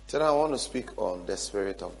Today I want to speak on the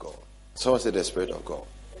Spirit of God. Someone say the Spirit of God.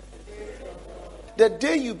 The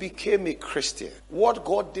day you became a Christian, what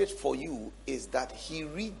God did for you is that He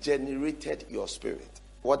regenerated your spirit.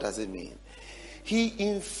 What does it mean? He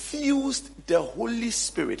infused the Holy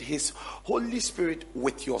Spirit, His Holy Spirit,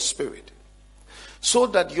 with your spirit, so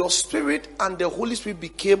that your spirit and the Holy Spirit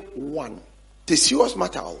became one. It's a serious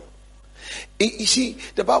matter. You see,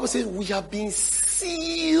 the Bible says we have been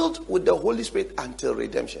sealed with the Holy Spirit until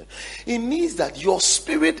redemption. It means that your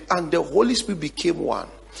spirit and the Holy Spirit became one.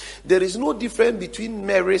 There is no difference between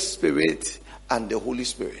Mary's spirit and the Holy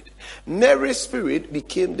Spirit. Mary's spirit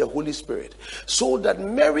became the Holy Spirit, so that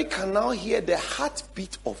Mary can now hear the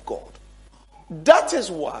heartbeat of God. That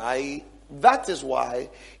is why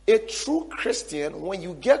a true Christian, when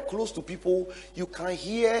you get close to people, you can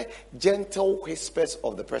hear gentle whispers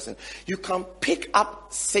of the person. You can pick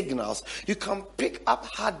up signals. You can pick up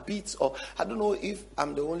heartbeats. Or I don't know if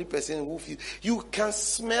I'm the only person who feels. You can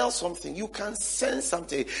smell something. You can sense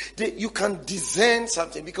something. You can discern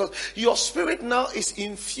something, because your spirit now is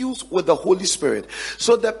infused with the Holy Spirit.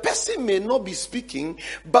 So the person may not be speaking,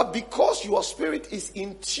 but because your spirit is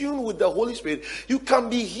in tune with the Holy Spirit, you can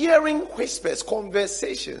be hearing whispers,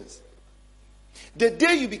 conversations. The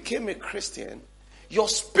day you became a Christian, your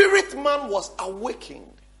spirit man was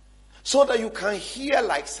awakened so that you can hear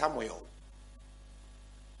like Samuel.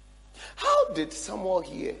 How did Samuel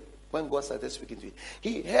hear when God started speaking to him?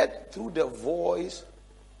 He heard through the voice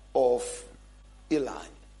of Eli.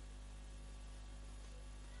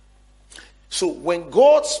 So when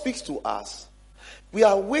God speaks to us, we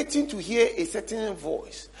are waiting to hear a certain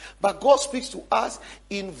voice, but God speaks to us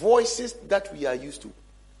in voices that we are used to.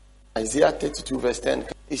 Isaiah 32 verse 10,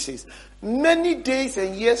 it says, "Many days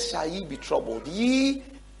and years shall ye be troubled, ye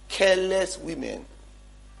careless women.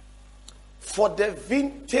 For the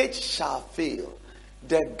vintage shall fail,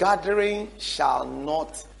 the gathering shall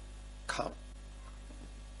not come."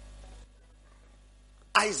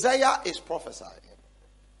 Isaiah is prophesying.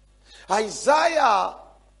 Isaiah's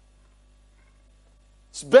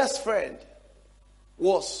best friend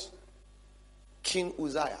was King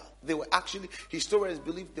Uzziah. They were actually, historians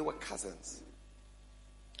believe they were cousins.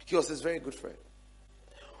 He was his very good friend.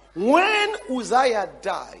 When Uzziah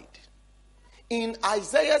died, in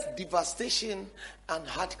Isaiah's devastation and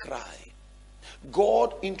heart cry,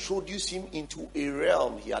 God introduced him into a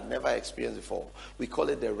realm he had never experienced before. We call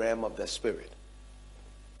it the realm of the Spirit.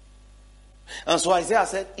 And so Isaiah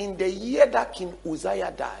said, in the year that King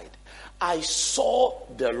Uzziah died, I saw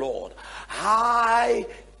the Lord high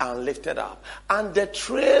and lifted up, and the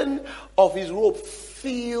train of his robe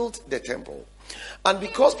filled the temple. And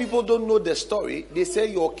because people don't know the story, they say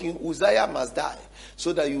your King Uzziah must die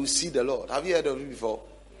so that you will see the Lord. Have you heard of it before?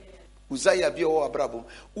 Uzziah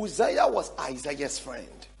was Isaiah's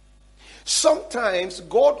friend. Sometimes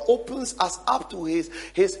God opens us up to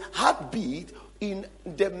his heartbeat in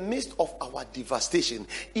the midst of our devastation.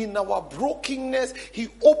 In our brokenness, he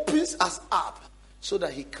opens us up so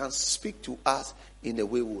that he can speak to us in a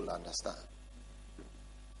way we will understand.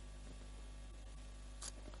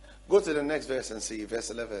 Go to the next verse and see,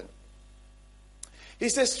 verse 11. He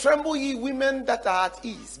says, "Tremble ye women that are at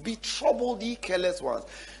ease, be troubled ye careless ones.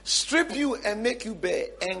 Strip you and make you bare,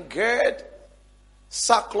 and gird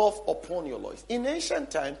sackcloth upon your loins." In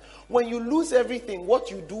ancient times, when you lose everything,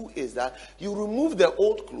 what you do is that you remove the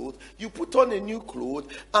old clothes, you put on a new cloth,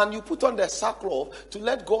 and you put on the sackcloth to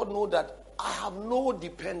let God know that I have no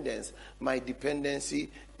dependence. My dependency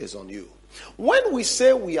is on you. When we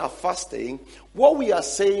say we are fasting, what we are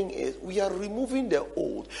saying is we are removing the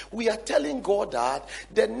old. We are telling God that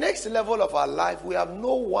the next level of our life, we have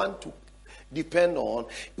no one to depend on.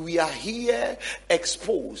 We are here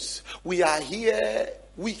exposed. We are here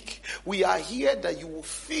weak. We are here that you will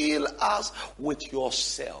fill us with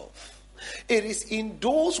yourself. It is in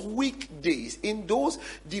those weak days, in those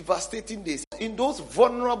devastating days, in those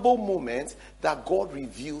vulnerable moments that God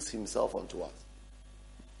reveals himself unto us.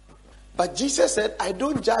 But Jesus said, I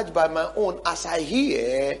don't judge by my own. As I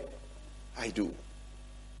hear, I do.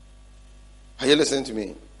 Are you listening to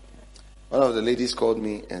me? One of the ladies called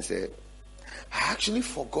me and said, I actually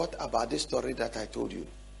forgot about this story that I told you.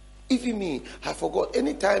 Even me, I forgot.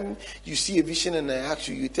 Anytime you see a vision and I ask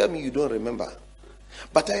you, you tell me you don't remember.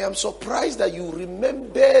 But I am surprised that you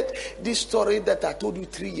remembered this story that I told you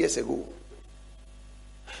 3 years ago.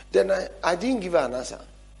 Then I didn't give her an answer.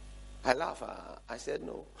 I laughed. I said,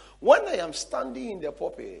 no. When I am standing in the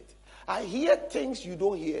pulpit, I hear things you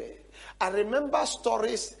don't hear. I remember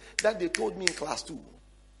stories that they told me in class 2.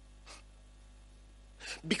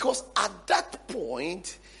 Because at that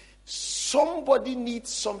point, somebody needs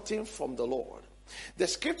something from the Lord. The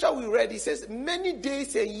scripture we read, he says, many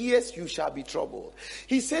days and years you shall be troubled.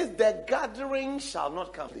 He says, the gathering shall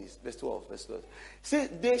not come. Please, verse 12. He says,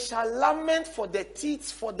 they shall lament for the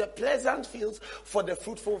teats, for the pleasant fields, for the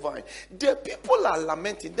fruitful vine. The people are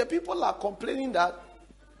lamenting. The people are complaining that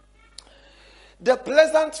the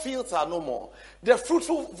pleasant fields are no more. The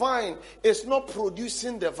fruitful vine is not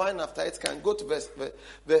producing the vine after it can. Go to verse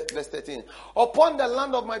 13. Upon the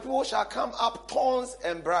land of my people shall come up thorns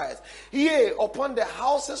and briars. Yea, upon the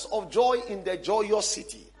houses of joy in the joyous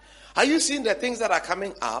city. Are you seeing the things that are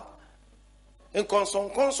coming up? In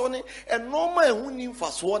concerning and normal,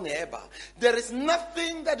 there is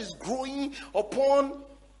nothing that is growing upon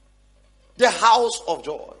the house of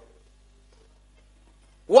joy.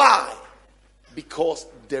 Why? Because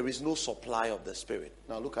there is no supply of the Spirit.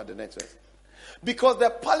 Now look at the next verse. Because the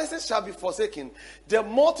palaces shall be forsaken, the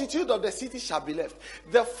multitude of the city shall be left.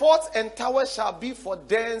 The forts and towers shall be for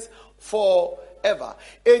dens forever.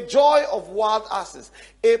 A joy of wild asses,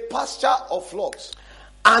 a pasture of flocks,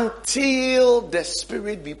 until the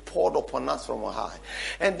Spirit be poured upon us from on high.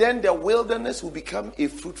 And then the wilderness will become a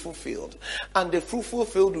fruitful field, and the fruitful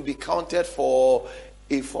field will be counted for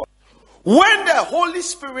a forest. When the Holy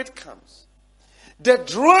Spirit comes, the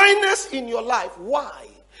dryness in your life, why?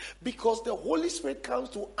 Because the Holy Spirit comes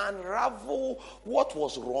to unravel what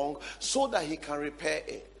was wrong so that he can repair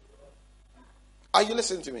it. Are you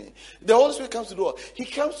listening to me? The Holy Spirit comes to do what? He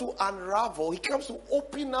comes to unravel, he comes to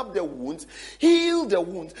open up the wounds, heal the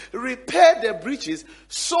wounds, repair the breaches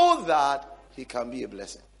so that he can be a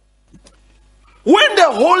blessing. When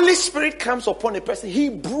the Holy Spirit comes upon a person, he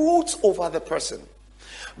broods over the person.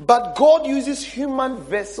 But God uses human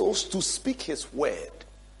vessels to speak his word.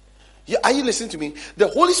 Are you listening to me? The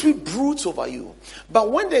Holy Spirit broods over you.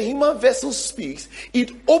 But when the human vessel speaks, it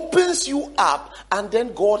opens you up, and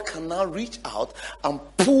then God can now reach out and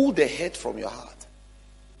pull the head from your heart.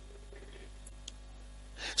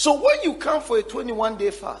 So when you come for a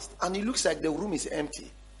 21-day fast and it looks like the room is empty,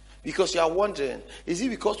 because you are wondering, is it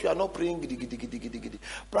because you are not praying?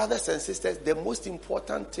 Brothers and sisters, the most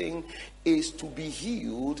important thing is to be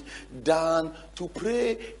healed than to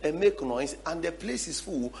pray and make noise and the place is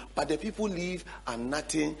full, but the people leave and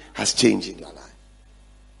nothing has changed in your life.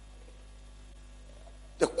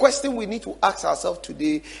 The question we need to ask ourselves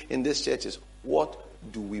today in this church is, what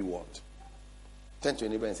do we want? Turn to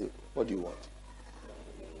your neighbor and say, what do you want?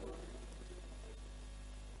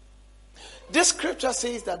 This scripture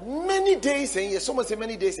says that many days and years, someone say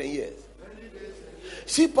many days and years.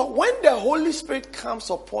 See, but when the Holy Spirit comes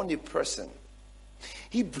upon a person,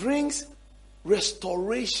 he brings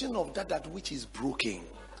restoration of that which is broken.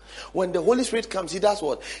 When the Holy Spirit comes, he does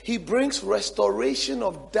what? He brings restoration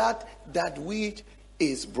of that which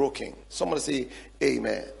is broken. Somebody say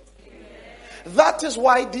amen. That is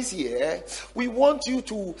why this year we want the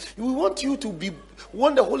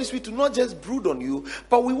Holy Spirit to not just brood on you,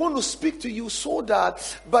 but we want to speak to you so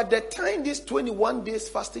that by the time this 21 days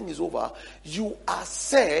fasting is over, you are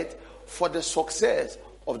set for the success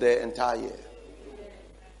of the entire year.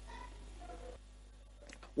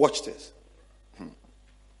 Watch this.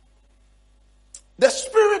 The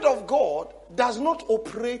Spirit of God does not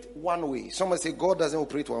operate one way. Somebody say, God doesn't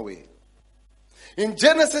operate one way. In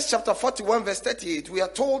Genesis chapter 41 verse 38, we are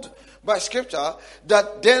told by scripture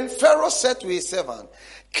that then Pharaoh said to his servant,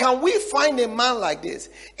 can we find a man like this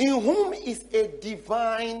in whom is a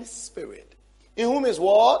divine spirit? In whom is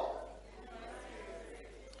what?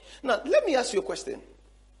 Now, let me ask you a question.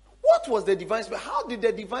 What was the divine spirit? How did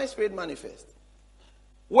the divine spirit manifest?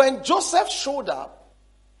 When Joseph showed up,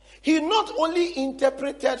 he not only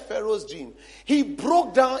interpreted Pharaoh's dream, he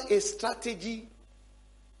broke down a strategy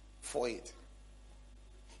for it.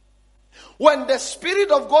 When the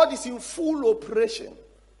Spirit of God is in full operation,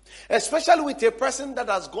 especially with a person that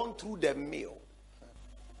has gone through the mill.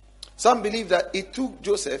 Some believe that it took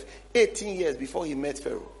Joseph 18 years before he met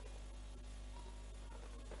Pharaoh.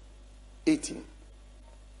 18.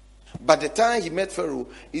 By the time he met Pharaoh,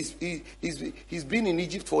 he's been in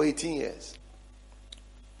Egypt for 18 years.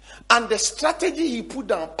 And the strategy he put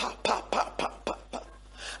down,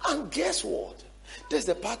 and guess what? That's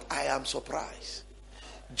the part I am surprised.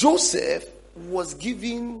 Joseph was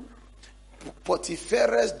giving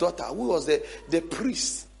Potiphar's daughter, who was the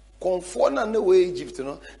priest, conform no way Egypt,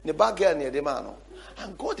 and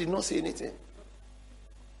God did not say anything.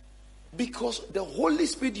 Because the Holy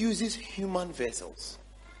Spirit uses human vessels.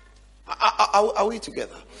 Are we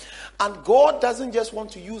together? And God doesn't just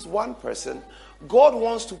want to use one person. God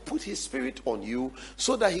wants to put his Spirit on you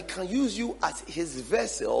so that he can use you as his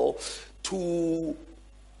vessel to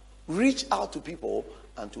reach out to people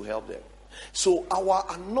and to help them. So our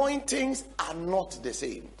anointings are not the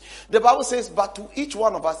same. The Bible says, but to each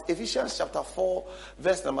one of us, Ephesians chapter 4,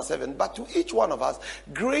 verse number 7, but to each one of us,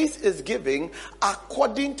 grace is given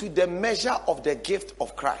according to the measure of the gift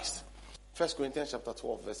of Christ. 1 Corinthians chapter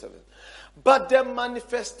 12, verse 7. But the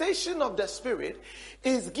manifestation of the Spirit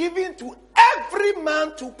is given to every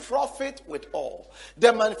man to profit with all.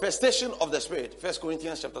 The manifestation of the Spirit. 1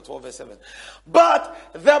 Corinthians chapter 12, verse 7.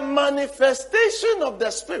 But the manifestation of the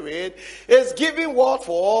Spirit is given what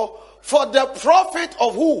for? For the profit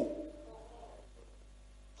of who?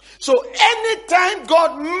 So anytime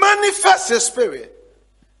God manifests His Spirit,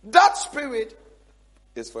 that Spirit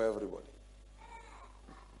is for everybody.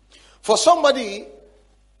 For somebody,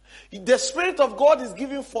 the Spirit of God is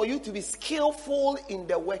given for you to be skillful in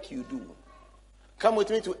the work you do. Come with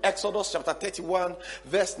me to Exodus chapter 31,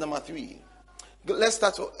 verse number 3. Let's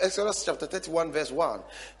start with Exodus chapter 31, verse 1.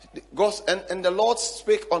 And the Lord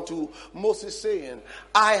spake unto Moses, saying,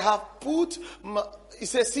 I have put, he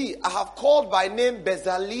says, see, I have called by name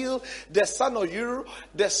Bezalel, the son of Ur,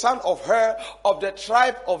 the son of Hur, of the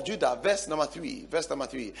tribe of Judah. Verse number 3.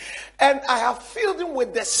 And I have filled him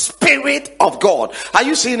with the Spirit of God. Are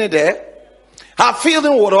you seeing it there? I have filled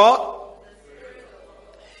him with what?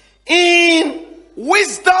 In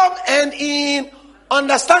wisdom and in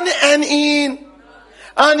understanding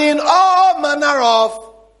and in all manner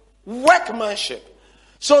of workmanship.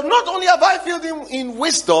 So not only have I filled him in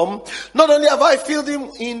wisdom, not only have I filled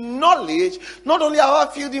him in knowledge, not only have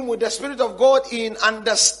I filled him with the Spirit of God in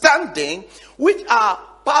understanding, which are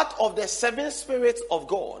part of the 7 spirits of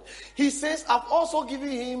God. He says, I've also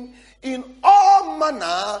given him in all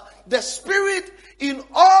manner, the Spirit in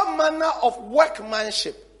all manner of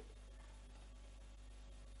workmanship.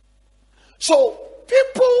 So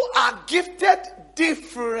people are gifted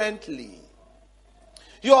differently.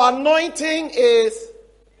 Your anointing is,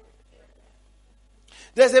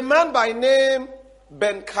 there's a man by name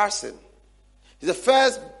Ben Carson. He's the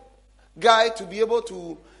first guy to be able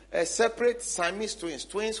to separate Siamese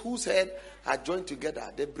twins whose head are joined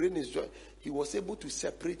together. The brain is joined. He was able to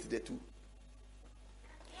separate the two.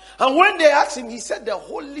 And when they asked him, he said the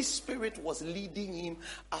Holy Spirit was leading him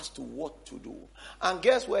as to what to do. And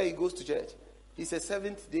guess where he goes to church? He's a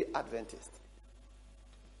Seventh-day Adventist.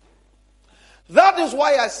 That is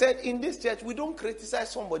why I said in this church, we don't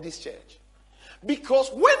criticize somebody's church. Because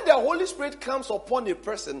when the Holy Spirit comes upon a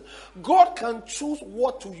person, God can choose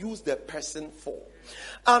what to use the person for.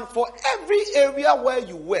 And for every area where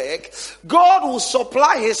you work, God will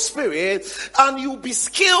supply His Spirit and you'll be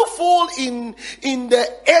skillful in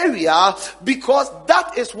the area because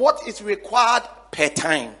that is what is required per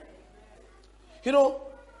time. You know,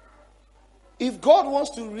 if God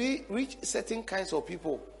wants to reach certain kinds of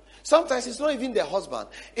people, sometimes it's not even the husband,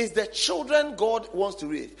 it's the children God wants to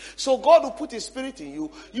reach. So God will put His Spirit in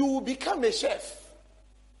you. You will become a chef.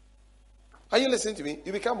 Are you listening to me?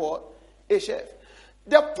 You become what? A chef.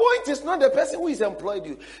 The point is not the person who is employed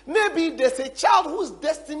you. Maybe there's a child whose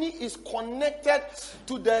destiny is connected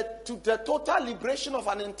to the total liberation of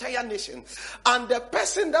an entire nation. And the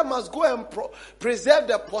person that must go and preserve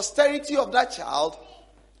the posterity of that child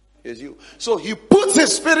is you. So He puts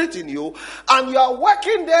His Spirit in you and you are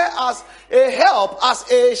working there as a help,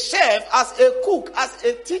 as a chef, as a cook, as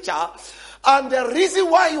a teacher. And the reason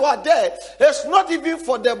why you are there is not even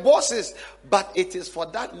for the bosses, but it is for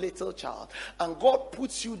that little child. And God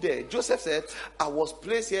puts you there. Joseph said, I was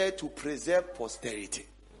placed here to preserve posterity.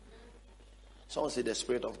 Someone say the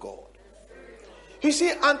Spirit of God. You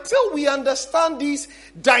see, until we understand these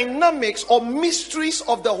dynamics or mysteries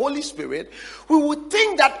of the Holy Spirit, we would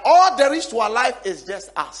think that all there is to our life is just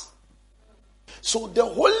us. So the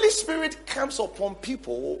Holy Spirit comes upon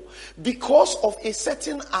people because of a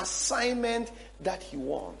certain assignment that He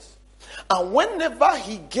wants. And whenever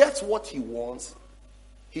He gets what He wants,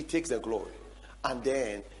 He takes the glory. And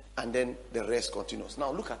then the rest continues.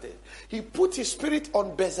 Now look at it. He put His Spirit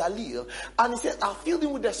on Bezalel and He said, I filled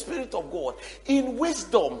him with the Spirit of God in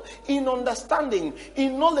wisdom, in understanding,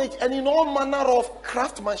 in knowledge, and in all manner of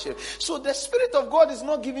craftsmanship. So the Spirit of God is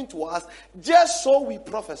not given to us just so we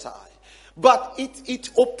prophesy. But it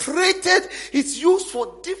operated, it's used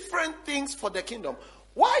for different things for the kingdom.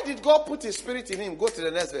 Why did God put His Spirit in him? Go to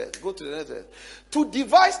the next verse. To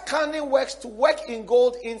devise cunning works, to work in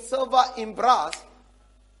gold, in silver, in brass,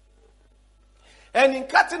 and in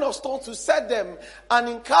cutting of stones to set them, and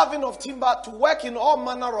in carving of timber to work in all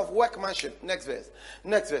manner of workmanship. Next verse.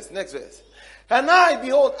 And I,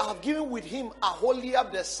 behold, I have given with him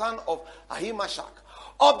Aholiab, the son of Ahimashach,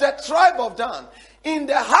 of the tribe of Dan. In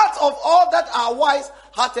the hearts of all that are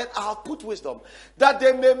wise-hearted, I have put wisdom, that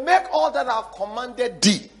they may make all that I have commanded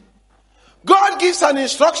thee. God gives an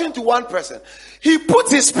instruction to one person. He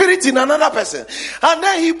puts his spirit in another person. And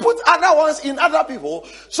then he puts other ones in other people.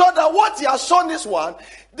 So that what he has shown this one,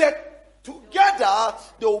 that together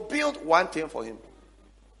they will build one thing for him.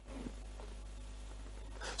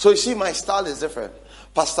 So you see, my style is different.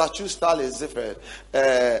 Pastor Chu's style is different.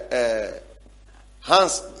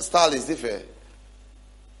 Hans' style is different.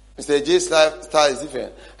 Mr. J's style is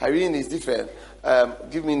different. Irene is different.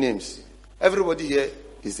 Give me names. Everybody here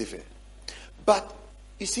is different. But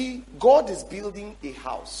you see, God is building a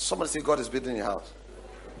house. Somebody say God is building a house.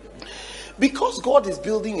 Because God is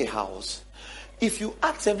building a house, if you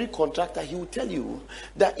ask every contractor, he will tell you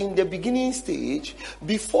that in the beginning stage,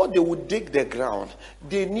 before they would dig the ground,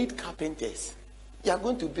 they need carpenters. You are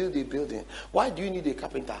going to build a building. Why do you need a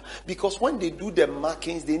carpenter? Because when they do the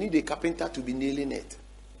markings, they need a carpenter to be nailing it.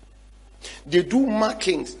 They do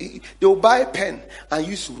markings. They will buy a pen and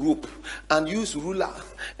use rope and use ruler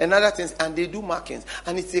and other things, and they do markings.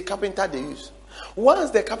 And it's a carpenter they use.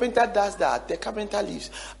 Once the carpenter does that, the carpenter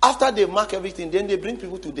leaves. After they mark everything, then they bring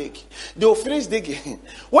people to dig. They will finish digging.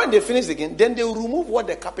 When they finish digging, then they will remove what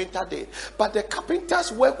the carpenter did. But the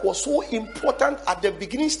carpenter's work was so important at the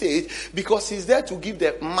beginning stage because he's there to give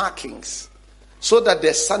the markings so that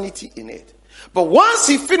there's sanity in it. But once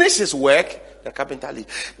he finishes his work, the carpenter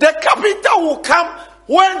leaves. The carpenter will come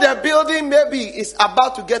when the building maybe is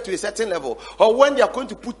about to get to a certain level, or when they are going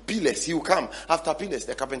to put pillars. He will come. After pillars,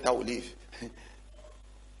 the carpenter will leave.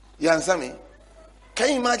 You understand me? Can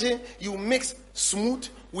you imagine you mix smooth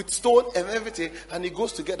with stone and everything, and it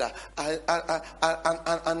goes together,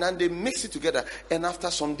 and then they mix it together, and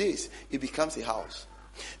after some days, it becomes a house.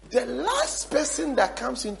 The last person that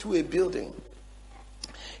comes into a building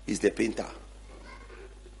is the painter.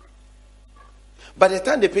 By the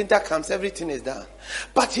time the painter comes, everything is done.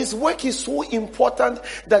 But his work is so important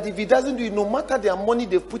that if he doesn't do it, no matter the money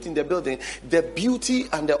they put in the building, the beauty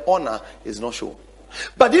and the honor is not shown.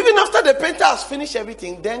 But even after the painter has finished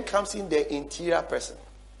everything, then comes in the interior person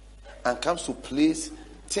and comes to place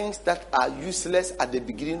things that are useless at the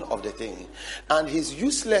beginning of the thing. And his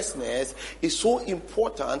uselessness is so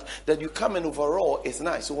important that you come and overall, it's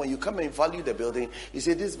nice. So when you come and value the building, you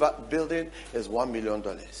say this building is $1 million.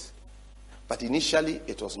 But initially,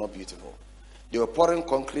 it was not beautiful. They were pouring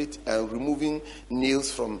concrete and removing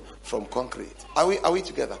nails from concrete. Are we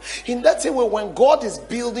together? In that same way, when God is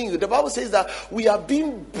building you, the Bible says that we are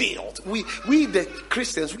being built. We the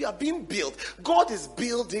Christians, we are being built. God is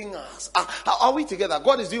building us. Are we together?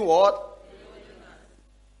 God is doing what?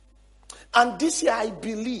 And this year, I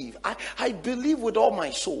believe with all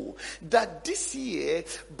my soul that this year,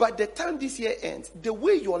 by the time this year ends, the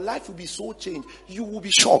way your life will be so changed, you will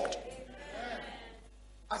be shocked.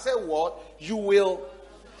 I said what? You will.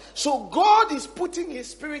 So God is putting his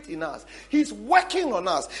spirit in us. He's working on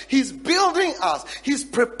us. He's building us. He's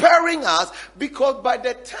preparing us, because by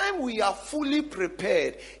the time we are fully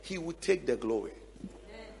prepared, he will take the glory.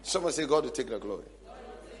 Someone say God will take the glory.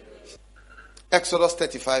 Exodus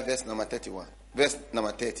 35 verse number 31. Verse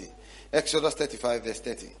number 30. Exodus 35 verse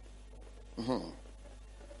 30.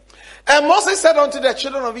 And Moses said unto the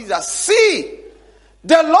children of Israel, see,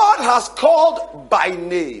 the Lord has called by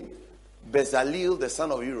name Bezalel, the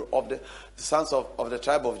son of Uri, of the sons of the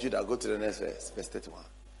tribe of Judah. Go to the next verse, verse 31.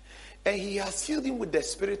 And he has filled him with the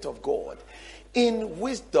Spirit of God in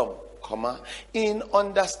wisdom, in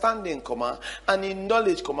understanding, and in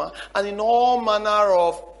knowledge, and in all manner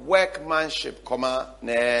of workmanship,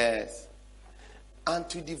 and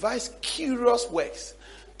to devise curious works,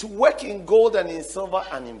 to work in gold and in silver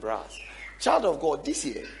and in brass. Child of God, this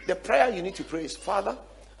year, the prayer you need to pray is, Father,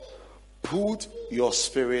 put your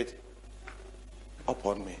spirit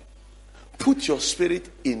upon me. Put your spirit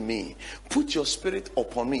in me. Put your spirit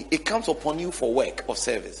upon me. It comes upon you for work or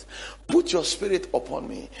service. Put your spirit upon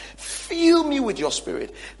me. Fill me with your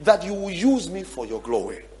spirit, that you will use me for your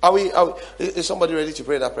glory. Is somebody ready to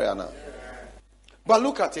pray that prayer now? But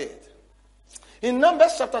look at it. In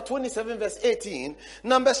Numbers chapter 27 verse 18,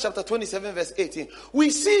 we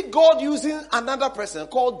see God using another person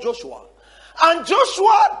called Joshua. And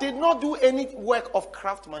Joshua did not do any work of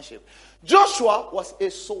craftsmanship. Joshua was a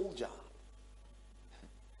soldier.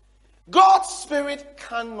 God's spirit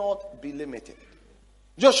cannot be limited.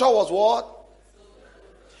 Joshua was what?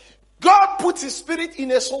 God put his spirit in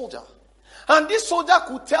a soldier. And this soldier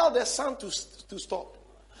could tell the sun to stop.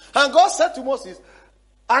 And God said to Moses,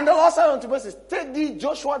 and the Lord said unto Moses, take thee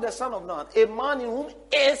Joshua the son of Nun, a man in whom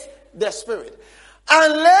is the Spirit,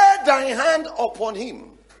 and lay thy hand upon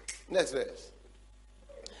him. Next verse.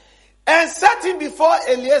 And set him before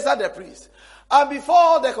Eleazar the priest, and before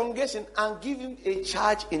all the congregation, and give him a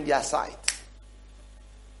charge in their sight.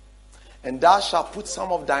 and thou shalt put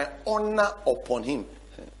some of thy honor upon him.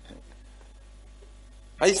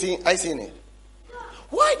 Are you seeing it?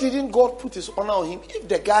 Why didn't God put his honor on him if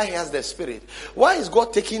the guy has the spirit? Why is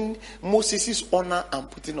God taking Moses' honor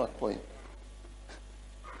and putting it upon him?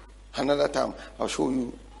 Another time, I'll show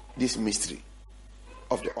you this mystery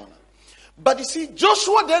of the honor. But you see,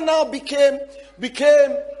 Joshua then now became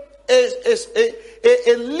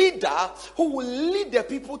a leader who will lead the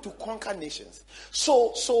people to conquer nations.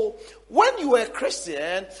 So when you are a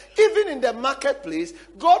Christian, even in the marketplace,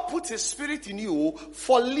 God puts his spirit in you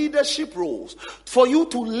for leadership roles, for you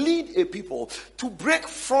to lead a people, to break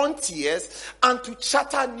frontiers and to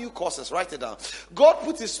charter new courses. Write it down. God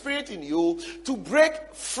puts his spirit in you to break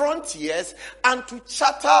frontiers and to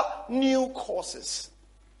charter new courses.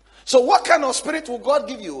 So what kind of spirit will God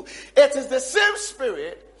give you? It is the same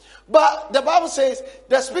spirit, but the Bible says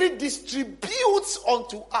the spirit distributes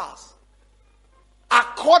unto us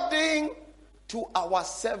according to our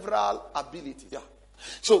several abilities. Yeah.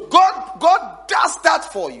 So God does that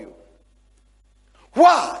for you.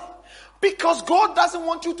 Why? Because God doesn't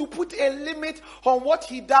want you to put a limit on what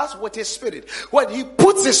he does with his spirit. When he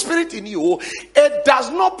puts his spirit in you, it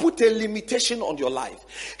does not put a limitation on your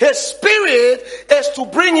life. His spirit is to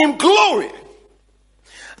bring him glory.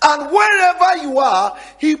 And wherever you are,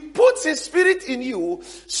 he puts his spirit in you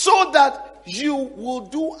so that you will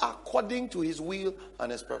do according to his will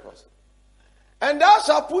and his purpose. And thou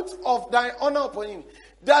shalt put of thy honor upon him,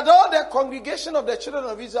 that all the congregation of the children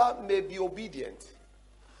of Israel may be obedient.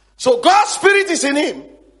 So God's spirit is in him.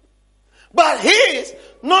 But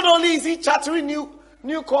not only is he chartering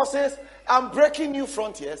new courses and breaking new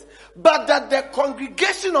frontiers, but that the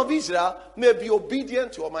congregation of Israel may be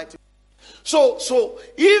obedient to Almighty. So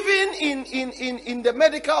even in the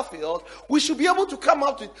medical field, we should be able to come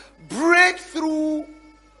up with breakthrough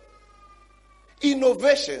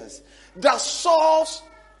innovations that solves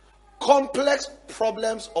complex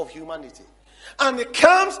problems of humanity. And it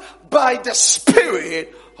comes by the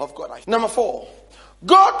Spirit of God. Number 4,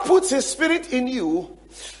 God puts his spirit in you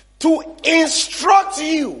to instruct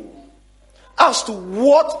you as to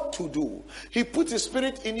what to do. He puts his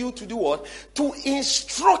spirit in you to do what? To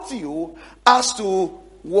instruct you as to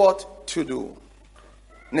what to do.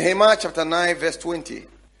 Nehemiah chapter 9 verse 20.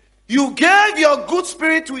 You gave your good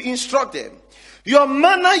spirit to instruct them. Your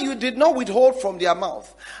manna you did not withhold from their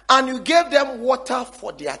mouth. And you gave them water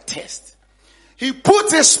for their thirst. He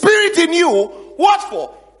puts his spirit in you. What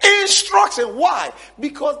for? Instruction. Why?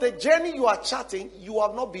 Because the journey you are charting, you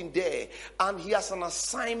have not been there. And he has an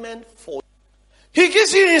assignment for you. He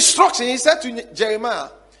gives you instruction. He said to Jeremiah,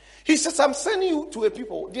 he says, I'm sending you to a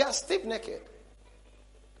people. They are stiff-necked.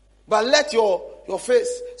 But let your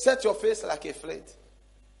face, set your face like a flint.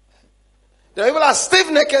 The people are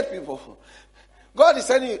stiff-necked people. God is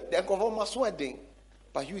sending you, they're wedding,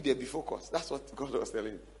 but you there be focused. That's what God was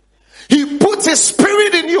telling you. He puts his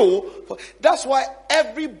spirit in you. That's why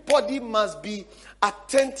everybody must be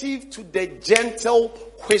attentive to the gentle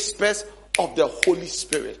whispers of the Holy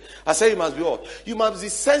Spirit. I say you must be what? You must be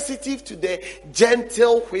sensitive to the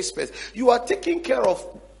gentle whispers. You are taking care of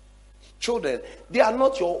children. They are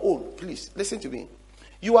not your own. Please, listen to me.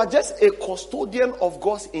 You are just a custodian of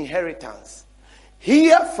God's inheritance.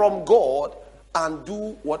 Hear from God and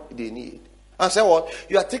do what they need. And say what?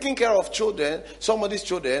 You are taking care of children, somebody's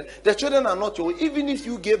children. The children are not your own. Even if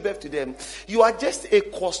you gave birth to them, you are just a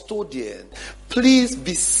custodian. Please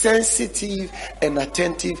be sensitive and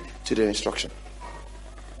attentive to the instruction.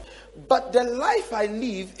 But the life I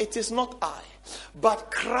live, it is not I,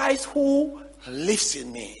 but Christ who lives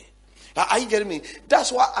in me. Are you getting me?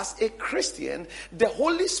 That's why as a Christian, the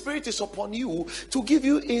Holy Spirit is upon you to give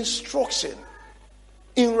you instruction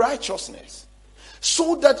in righteousness.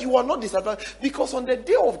 So that you are not disadvantaged. Because on the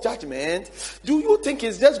day of judgment, do you think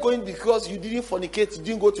it's just going because you didn't fornicate, you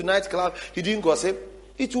didn't go to nightclub, you didn't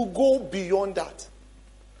gossip? It will go beyond that.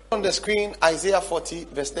 On the screen, Isaiah 40,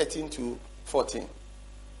 verse 13 to 14.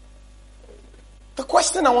 The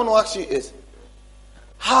question I want to ask you is,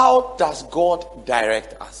 how does God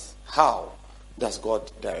direct us? How does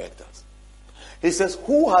God direct us? He says,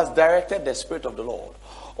 who has directed the Spirit of the Lord?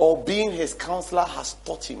 Or being his counselor has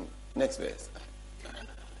taught him. Next verse.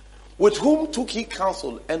 With whom took he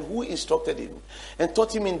counsel, and who instructed him, and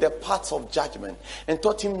taught him in the paths of judgment, and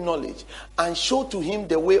taught him knowledge, and showed to him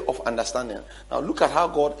the way of understanding. Now look at how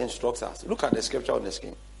God instructs us. Look at the scripture on the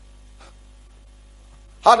screen.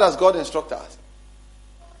 How does God instruct us?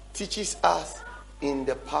 Teaches us in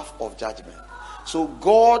the path of judgment. So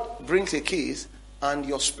God brings a case, and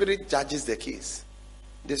your spirit judges the case.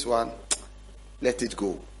 This one, let it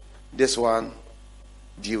go. This one,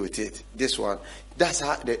 deal with it. This one, that's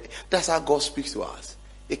how God speaks to us.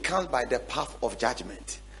 It comes by the path of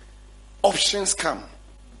judgment. Options come,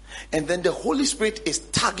 and then the Holy Spirit is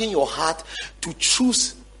tugging your heart to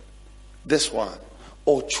choose this one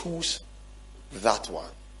or choose that one.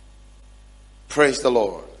 Praise the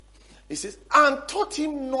Lord. He says, and taught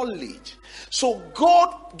him knowledge. So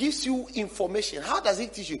God gives you information. How does he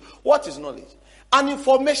teach you? What is knowledge? And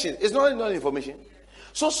information is not information.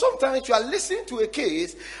 So sometimes you are listening to a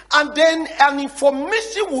case and then an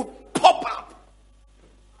information will pop up.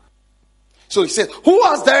 So he said, who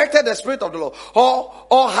has directed the Spirit of the Lord?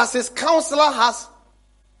 Or has his counselor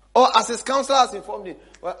informed him?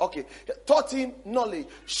 Well, okay. Taught him knowledge.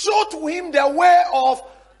 Show to him the way of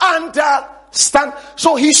understand.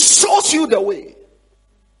 So he shows you the way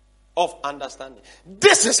of understanding.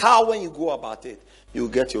 This is how when you go about it, you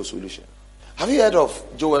get your solution. Have you heard of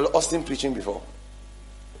Joel Austin preaching before?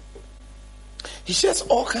 He shares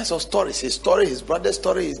all kinds of stories. His story, his brother's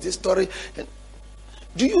story, his this story. And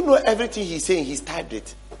do you know everything he's saying? He's typed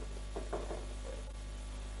it.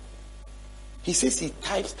 He says he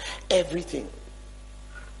types everything.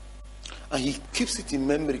 And he keeps it in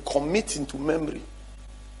memory, commits into memory.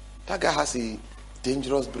 That guy has a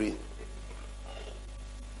dangerous brain.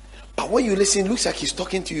 But when you listen, it looks like he's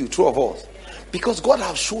talking to you, true of us. Because God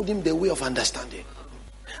has showed him the way of understanding.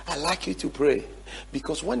 I'd like you to pray.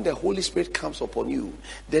 Because when the Holy Spirit comes upon you,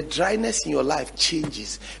 the dryness in your life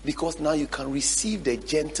changes. Because now you can receive the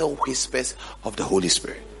gentle whispers of the Holy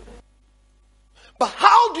Spirit. But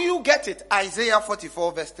how do you get it? Isaiah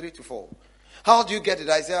 44 verse 3 to 4. How do you get it?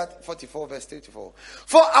 Isaiah 44 verse 3 to 4.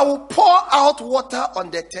 For I will pour out water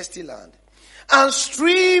on the thirsty land, and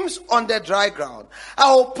streams on the dry ground.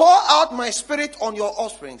 I will pour out my Spirit on your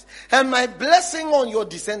offsprings, and my blessing on your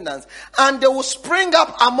descendants, and they will spring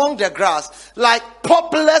up among the grass like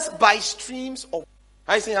poplars by streams of.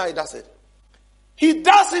 I see how he does it. He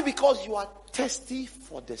does it because you are thirsty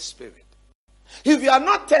for the Spirit. If you are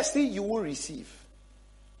not thirsty, you will receive.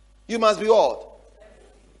 You must be what?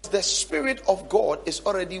 The Spirit of God is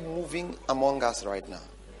already moving among us right now.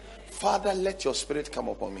 Father, let your Spirit come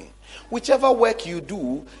upon me. Whichever work you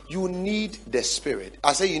do, you need the Spirit.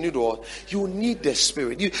 I say you need what? You need the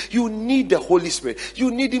Spirit. You need the Holy Spirit. You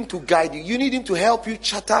need him to guide you. You need him to help you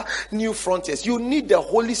charter new frontiers. You need the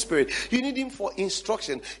Holy Spirit. You need him for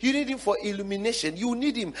instruction. You need him for illumination. You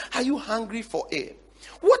need him. Are you hungry for it?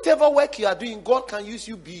 Whatever work you are doing, God can use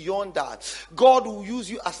you beyond that. God will use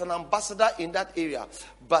you as an ambassador in that area.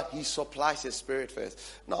 But he supplies his Spirit first.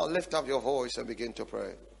 Now lift up your voice and begin to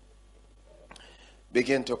pray.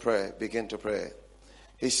 Begin to pray. Begin to pray.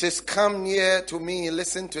 He says, come near to me.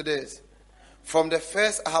 Listen to this. From the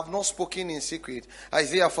first I have not spoken in secret.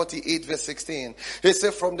 Isaiah 48 verse 16. He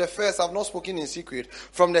said, from the first I have not spoken in secret.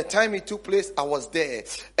 From the time it took place, I was there.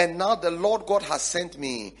 And now the Lord God has sent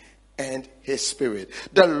me and his Spirit.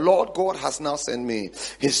 The Lord God has now sent me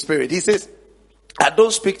his Spirit. He says, I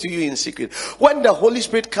don't speak to you in secret. When the Holy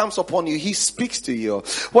Spirit comes upon you, he speaks to you.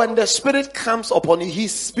 When the Spirit comes upon you, he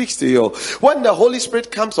speaks to you. When the Holy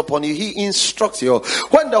Spirit comes upon you, he instructs you.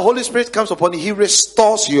 When the Holy Spirit comes upon you, he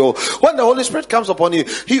restores you. When the Holy Spirit comes upon you,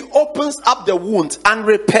 he opens up the wound and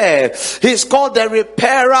repair. He's called the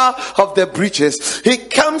repairer of the breaches. He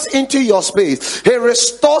comes into your space. He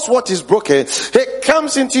restores what is broken. He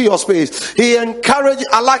comes into your space. He encourages.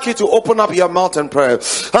 I'd like you to open up your mouth and pray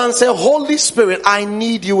and say, Holy Spirit, I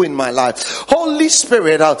need you in my life. Holy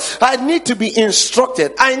Spirit, I need to be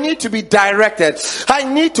instructed. I need to be directed.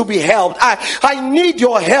 I need to be helped. I need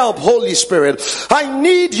your help, Holy Spirit. I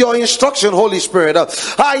need your instruction, Holy Spirit.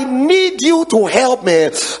 I need you to help me.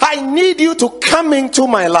 I need you to come into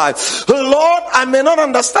my life. Lord, I may not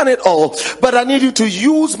understand it all, but I need you to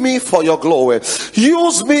use me for your glory.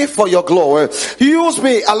 Use me for your glory. Use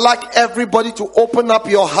me. I'd like everybody to open up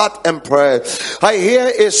your heart and pray. I hear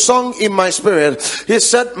a song in my spirit. He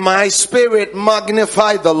said, my spirit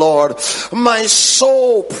magnify the Lord. My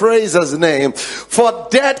soul praise his name. For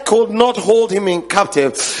death could not hold him in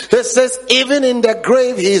captive. He says, even in the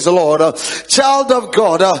grave he is Lord. Child of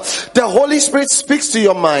God, the Holy Spirit speaks to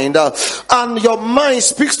your mind, and your mind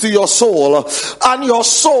speaks to your soul, and your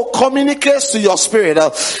soul communicates to your spirit,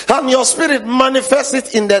 and your spirit manifests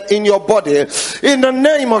it in your body. In the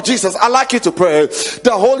name of Jesus, I'd like you to pray.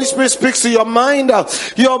 The Holy Spirit speaks to your mind.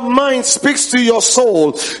 Your mind speaks to your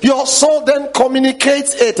soul. Your soul then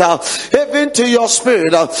communicates it even to your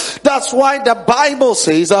spirit. That's why the Bible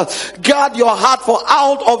says, guard your heart, for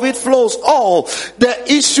out of it flows all the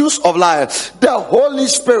issues of life. The The Holy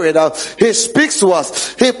Spirit, He speaks to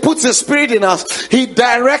us. He puts His Spirit in us. He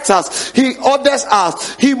directs us. He orders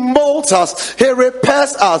us. He molds us. He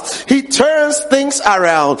repairs us. He turns things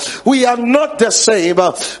around. We are not the same,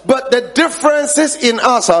 but the differences in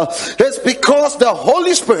us is because the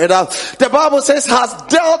Holy Spirit, the Bible says, has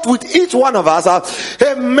dealt with each one of us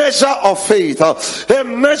a measure of faith. A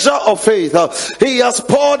measure of faith. He has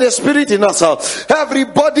poured the Spirit in us.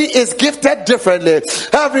 Everybody is gifted differently.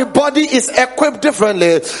 Everybody is equipped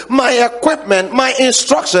differently. My equipment, my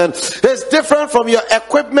instruction is different from your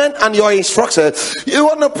equipment and your instruction. You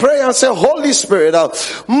want to pray and say, Holy Spirit,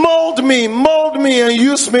 mold me and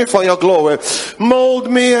use me for your glory.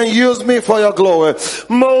 Mold me and use me for your glory.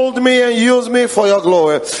 Mold me and use me for your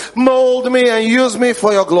glory. Mold me and use me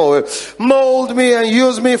for your glory. Mold me and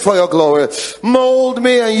use me for your glory. Mold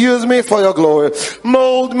me and use me for your glory.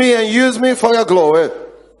 Mold me and use me for your glory.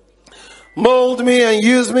 Mold me and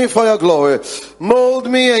use me for your glory. Mold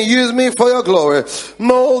me and use me for your glory.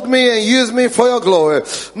 Mold me and use me for your glory.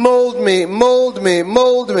 Mold me, mold me,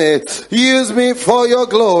 mold me. Use me for your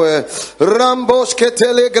glory. Ramboshke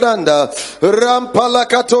telegranda.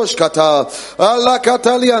 Rampalakatoshkata.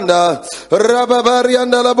 Alakatalianda.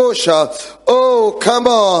 Rababarianda labosha. Oh, come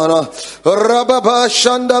on. Rababa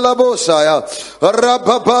shandalabosaya.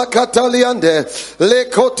 Rababa kataliande.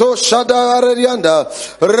 Lekoto shadarianda.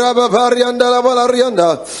 Rababari Rianda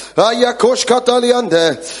Valarianda, Ayakosh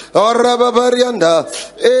Cataliande, Arababarianda,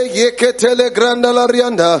 Yeketele Granda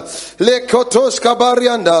Larianda, Lekotos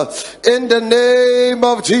Cabarianda, in the name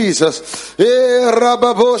of Jesus,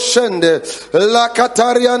 Rababoshende, La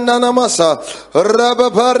Catarianda Namasa,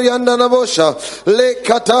 Rababarianda Nabosha, Le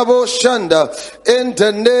Cataboshanda, in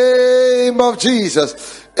the name of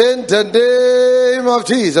Jesus. In the name of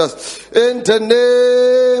Jesus. In the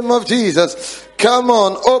name of Jesus. Come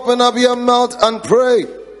on, open up your mouth and pray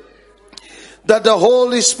that the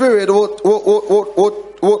Holy Spirit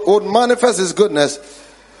would manifest His goodness.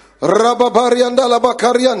 Rababarianda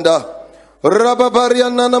labakarianda,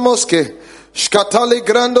 Rababarianda namoske, Shkatali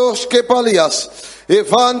grando skepalias.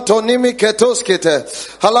 Ivan tonimi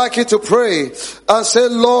ketoskete. I like you to pray and say,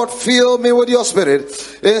 Lord, fill me with your Spirit.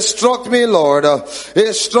 Instruct me, Lord.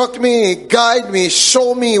 Instruct me, guide me,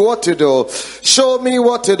 show me what to do. Show me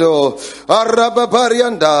what to do.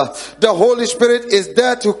 Arababarianda. The Holy Spirit is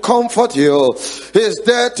there to comfort you. Is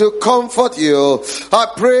there to comfort you. I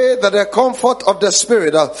pray that the comfort of the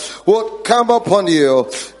Spirit would come upon you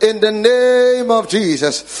in the name of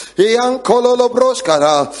Jesus. He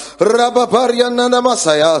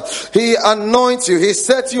anoints you. He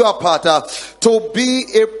sets you apart to be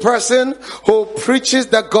a person who preaches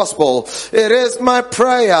the gospel. It is my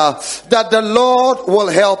prayer that the Lord will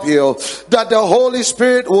help you, that the Holy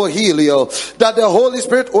Spirit will heal you, that the Holy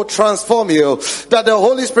Spirit will transform you, that the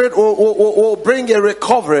Holy Spirit will bring a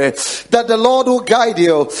recovery, that the Lord will guide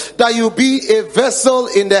you, that you be a vessel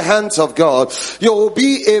in the hands of God. You will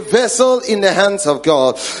be a vessel in the hands of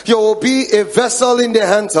God. You will be a vessel in the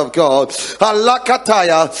hands of God.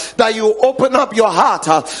 That you open up your heart,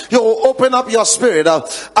 you will open up your spirit,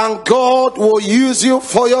 and God will use you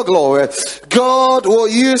for your glory. God will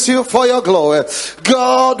use you for your glory.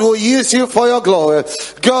 God will use you for your glory.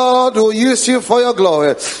 God will use you for your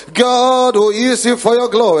glory. God will use you for your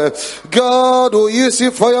glory. God will use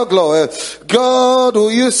you for your glory. God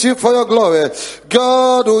will use you for your glory.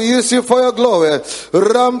 God will use you for your glory.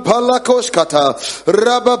 Rampalakoshkata,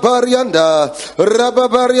 Rababarianda,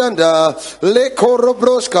 Rababarianda,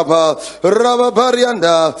 Lekorobroskaba,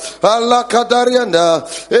 Rababarianda, Alakadarianda,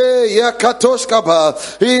 Yakatoskaba,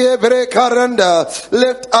 Ebrekaranda.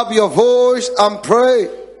 Lift up your voice and pray.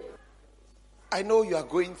 I know you are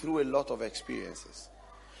going through a lot of experiences.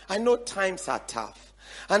 I know times are tough.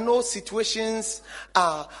 I know situations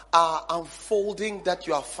are unfolding that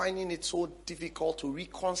you are finding it so difficult to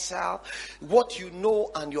reconcile what you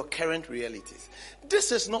know and your current realities.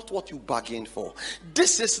 This is not what you bargained for.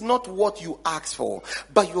 This is not what you asked for.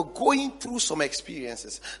 But you're going through some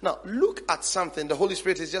experiences. Now, look at something. The Holy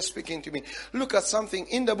Spirit is just speaking to me. Look at something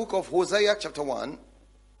in the book of Hosea chapter 1.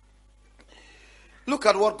 Look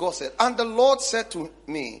at what God said. And the Lord said to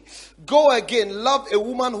me, go again, love a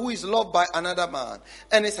woman who is loved by another man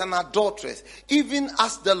and is an adulteress, even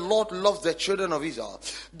as the Lord loves the children of Israel,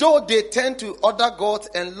 though they turn to other gods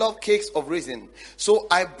and love cakes of raisin. So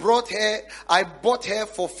I bought her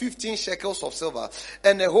for 15 shekels of silver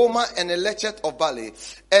and a homer and a lechet of barley,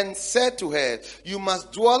 and said to her, you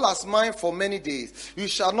must dwell as mine for many days. You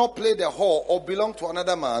shall not play the whore or belong to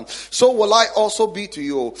another man. So will I also be to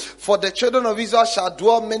you. For the children of Israel shall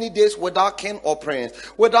dwell many days without king or prince,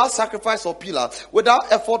 without sacrifice or pillar,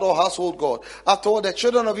 without effort or household god. Afterward, the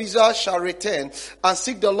children of Israel shall return and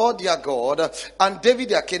seek the Lord their God and David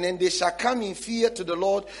their king, and they shall come in fear to the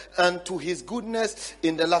Lord and to his goodness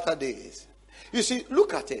in the latter days. You see,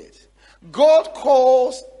 look at it. God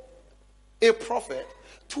calls a prophet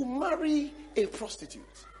to marry a prostitute.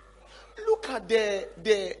 Look at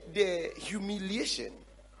the humiliation.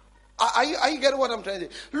 Are you getting what I'm trying to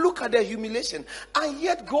say? Look at the humiliation. And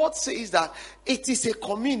yet God says that it is a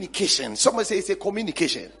communication. Somebody say it's a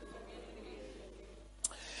communication.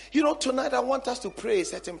 You know, tonight I want us to pray a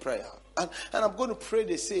certain prayer. And I'm going to pray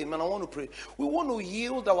the same. And I want to pray. We want to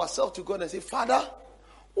yield ourselves to God and say, Father,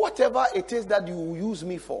 whatever it is that you will use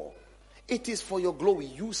me for, it is for your glory.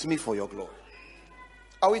 Use me for your glory.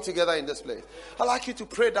 Are we together in this place? I'd like you to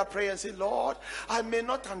pray that prayer and say, Lord, I may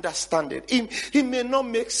not understand it. It may not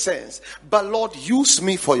make sense. But Lord, use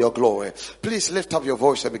me for your glory. Please lift up your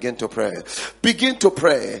voice and begin to pray. Begin to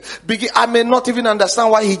pray. I may not even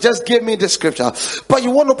understand why he just gave me the scripture. But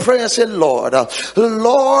you want to pray and say, Lord,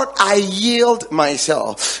 I yield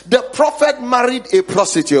myself. The prophet married a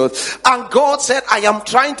prostitute. And God said, I am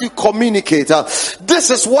trying to communicate.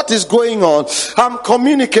 This is what is going on. I'm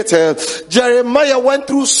communicating. Jeremiah went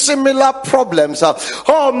through similar problems,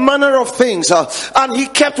 all manner of things, and he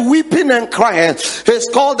kept weeping and crying. He's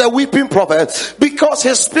called the weeping prophet because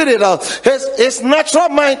his spirit, his natural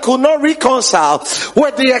mind could not reconcile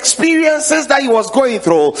with the experiences that he was going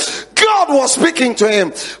through. God was speaking to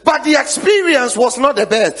him, but the experience was not the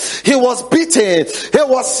best. He was beaten, he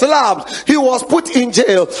was slapped, he was put in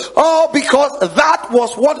jail, all because that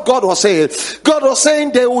was what God was saying. God was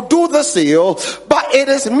saying, they will do this to you, but it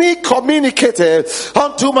is me communicating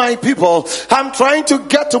unto my people. I'm trying to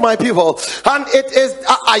get to my people, and it is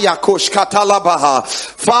Ayakosh Katalabaha.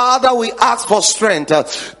 Father, we ask for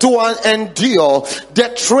strength to endure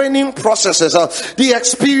the training processes, the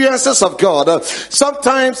experiences of God.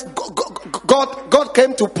 Sometimes God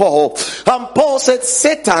came to Paul, and Paul said,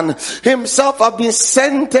 Satan himself have been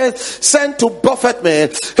sent to buffet me.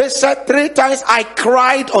 He said 3 times I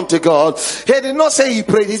cried unto God. He did not say he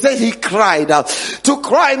prayed, he said he cried. To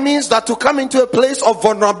cry means that to come into a place of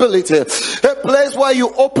vulnerability, a place where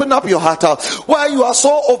you open up your heart, where you are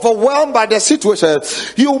so overwhelmed by the situation.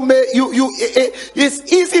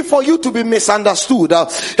 It's easy for you to be misunderstood.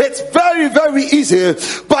 It's very, very easy.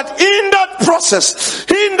 But in that process,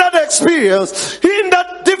 in that experience, in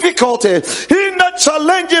that difficulty, in that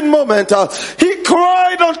challenging moment, he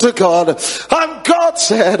cried unto God, and God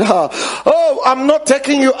said, oh, I'm not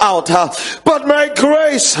taking you out, but my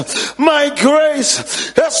grace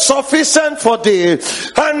is sufficient for thee,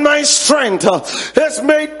 and my strength is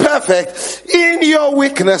made perfect in your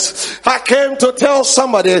weakness. I came to tell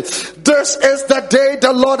somebody, this is the day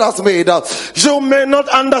the Lord has made. You may not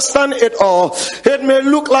understand it all. It may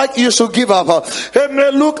look like you should give up. It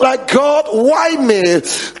may look like, God, why me?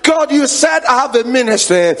 God, you said I have a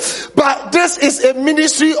ministry, but this is a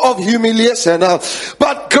ministry of humiliation.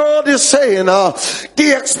 But God is saying,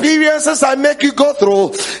 the experiences I make you go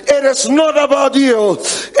through, it is not about you.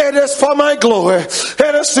 It is for my glory.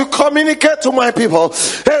 It is to communicate to my people.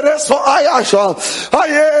 It is for Ayasha,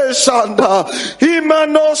 Ayeshanda,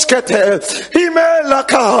 Imanoskete,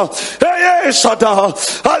 Imelaka, Ayeshada,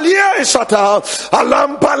 Alieshata,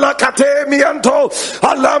 Alampalakate mianto,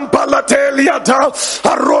 Alampalateliata,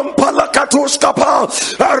 Arompalakatuskapa,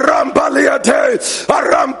 Arampaliate,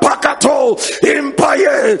 Arampakato,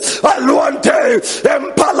 Impaye, Aluante,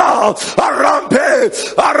 Empala, Arampe,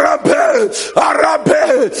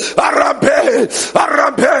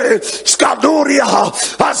 Skaduria,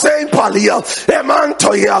 Azempalia,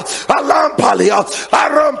 Emantoya, Alampalia,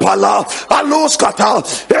 Arampala, Aluskata,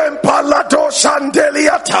 Empalado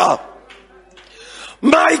Shandeliata.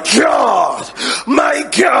 My God.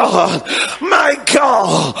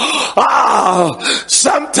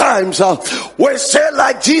 Sometimes we say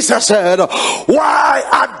like Jesus said, why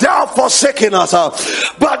art thou forsaken us?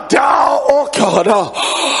 But thou, O God,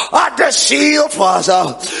 art the shield for us.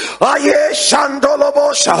 Aye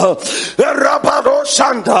Shandolobosha, Rabado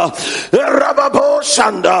Shanda, Rababo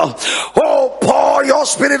Shanda. Oh, pour your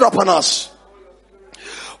spirit upon us.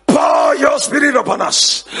 Pour your spirit upon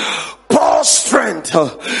us. Pour strength,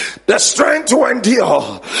 the strength to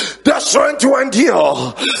endure, the strength to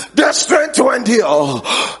endure, the strength to endure.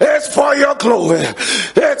 It's for your glory.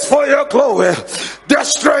 It's for your glory. the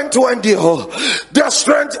strength to endure, the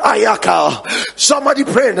strength, ayaka. Somebody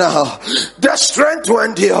pray now. The strength to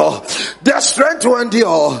endure, the strength to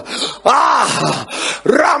endure.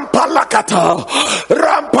 Rampalakata,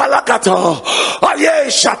 Rampalakata,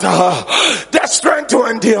 Ayeshata, the strength to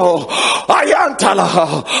endure.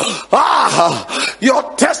 Ayantala.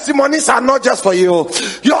 Your testimonies are not just for you.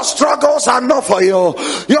 Your struggles are not for you.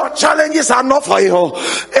 Your challenges are not for you.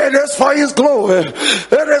 It is for His glory.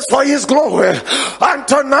 It is for His glory. And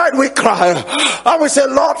tonight we cry and we say,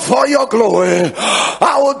 Lord, for your glory,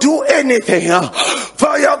 I will do anything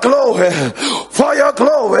for your glory. For your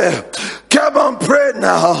glory. Come on, pray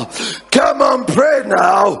now. Come on, pray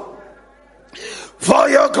now. For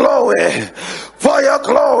your glory. For your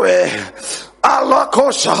glory.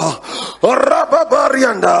 Alakosha,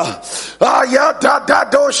 Rababarianda,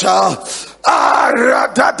 Ayadadadosha,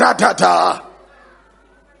 Aradadadada.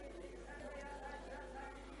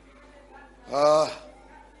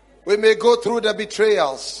 We may go through the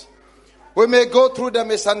betrayals. We may go through the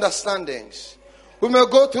misunderstandings. We may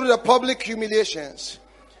go through the public humiliations.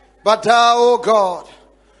 But oh God,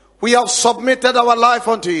 we have submitted our life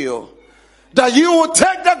unto you, that you will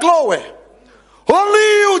take the glory. Only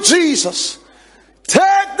you, Jesus.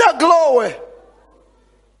 Take the glory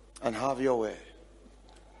and have your way.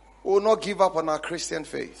 We will not give up on our Christian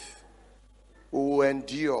faith. We will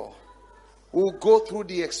endure. We will go through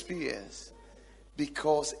the experience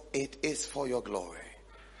because it is for your glory.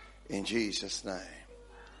 In Jesus' name.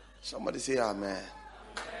 Somebody say amen.